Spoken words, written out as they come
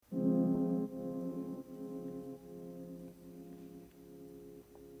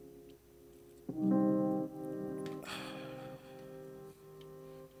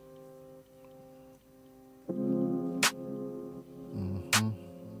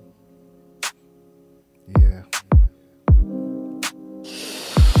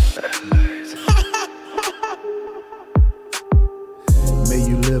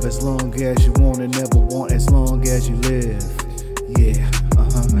as you want and never want as long as you live. Yeah,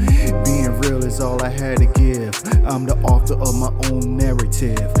 being real is all I had to give. I'm the author of my own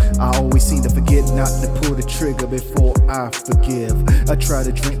narrative. I always seem to forget not to pull the trigger before I forgive. I try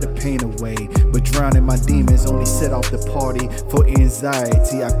to drink the pain away, but drowning my demons only set off the party for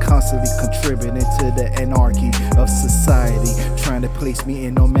anxiety. I constantly contribute into the anarchy of society, trying to place me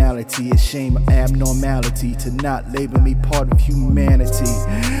in normality. It's shame of abnormality to not label me part of humanity.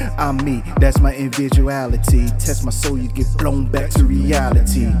 I'm me, that's my individuality. Test my soul, you get blown back to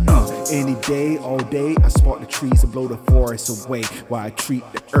reality. Any day, all day, I spark the trees and blow the forests away, while I treat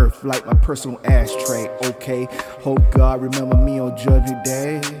the earth like my personal ashtray. Okay, hope God remember me on Judgment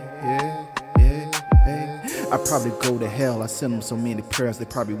Day. I probably go to hell. I sent him so many prayers they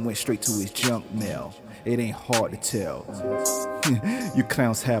probably went straight to his junk mail. It ain't hard to tell. You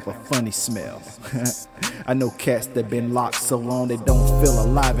clowns have a funny smell. I know cats that been locked so long they don't feel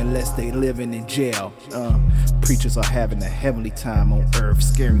alive unless they living in jail. Preachers are having a heavenly time on earth,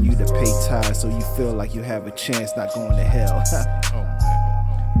 scaring you to pay tithes so you feel like you have a chance not going to hell.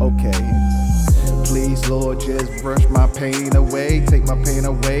 Okay. Please, Lord, just brush my pain away. Take my pain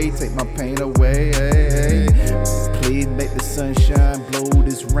away, take my pain away. Hey. Please make the sunshine, blow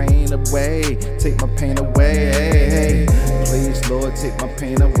this rain away. Take my pain away. Hey. Please, Lord, take my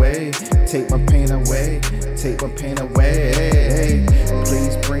pain away. Take my pain away. Take my pain away. Hey.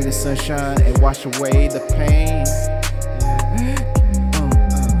 Please bring the sunshine and wash away the pain.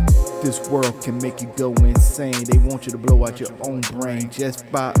 This world can make you go insane. They want you to blow out your own brain just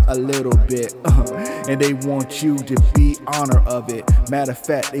by a little bit. And they want you to be honor of it. Matter of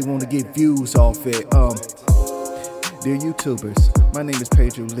fact, they want to get views off it. Dear YouTubers, my name is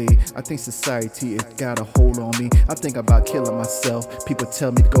Pedro Lee. I think society has got a hold on me. I think about killing myself. People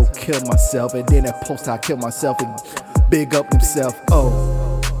tell me to go kill myself, and then at post I kill myself and big up themselves.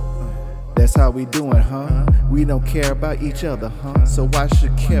 That's how we doing, huh? We don't care about each other, huh? So why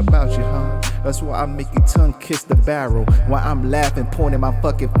should care about you, huh? That's why I make you tongue kiss the barrel while I'm laughing, pointing my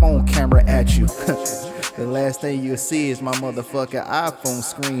fucking phone camera at you. The last thing you'll see is my motherfucking iPhone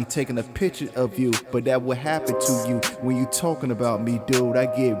screen taking a picture of you. But that will happen to you when you talking about me, dude. I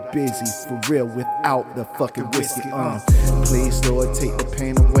get busy for real without the fucking whiskey. Please, Lord, take the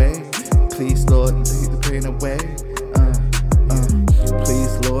pain away. Please, Lord, take the pain away.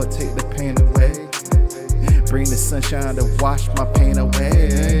 Please, Lord, take the pain away. Bring the sunshine to wash my pain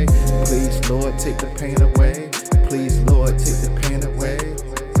away. Please, Lord, take the pain away. Please, Lord, take the pain away.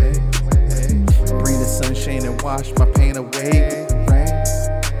 Bring the sunshine and wash my pain away.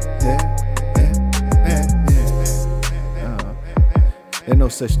 There's no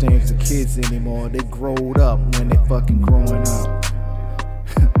such thing as kids anymore. They growed up when they fucking growing up.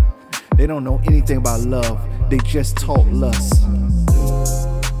 They don't know anything about love. They just taught lust.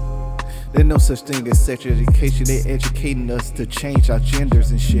 There's no such thing as sexual education. They're educating us to change our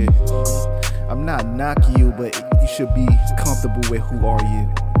genders and shit. I'm not knocking you, but you should be comfortable with who are you.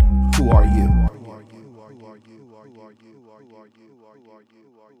 Who are you?